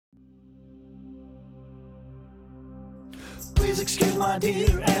Please excuse my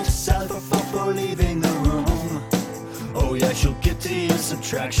dear Aunt Sally for leaving the room. Oh yeah, she'll get to your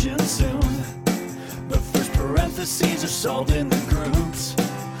subtraction soon. But first parentheses are solved in the groups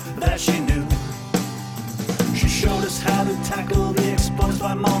that she knew. She showed us how to tackle the exposed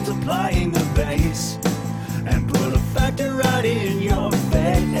by multiplying the base and put a factor right in your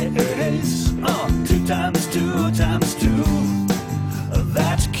face. 2 times 2 times 2,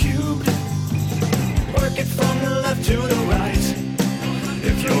 that's cubed. Work it from the left to the right.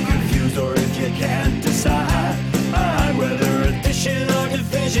 If you're confused or if you can't decide whether addition or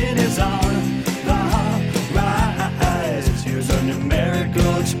division is on the rise, here's a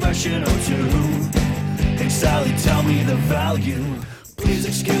numerical expression or two. Hey Sally, tell me the value. Please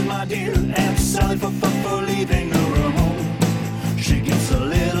excuse my dear Aunt Sally for leaving the room. She gets a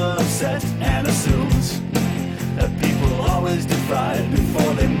little upset and assumes that people always divide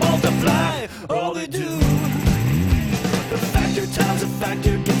before they multiply. All they do. The factor times a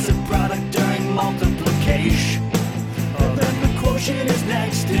factor gets a product during multiplication. Then the quotient is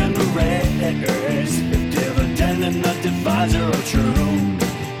next in the race. If dividend and the divisor are true,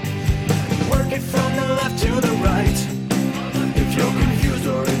 work it from the left to the right. If you're confused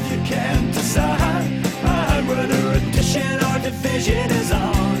or if you can't decide whether addition or division is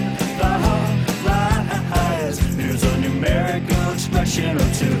on the rise, here's a numerical expression or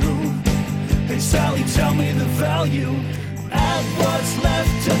two. Hey Sally, tell me the value. Add what's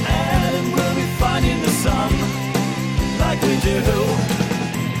left to add and we'll be finding the sum like we do.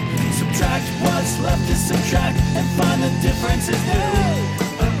 Subtract what's left to subtract and find the differences new.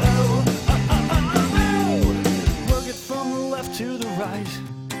 Work it from the left to the right.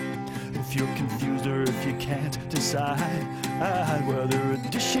 If you're confused or if you can't decide whether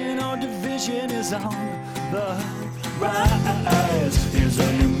addition or division is on the rise, here's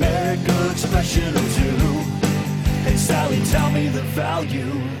a numerical expression or two. Hey Sally, tell me the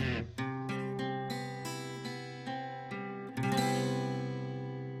value.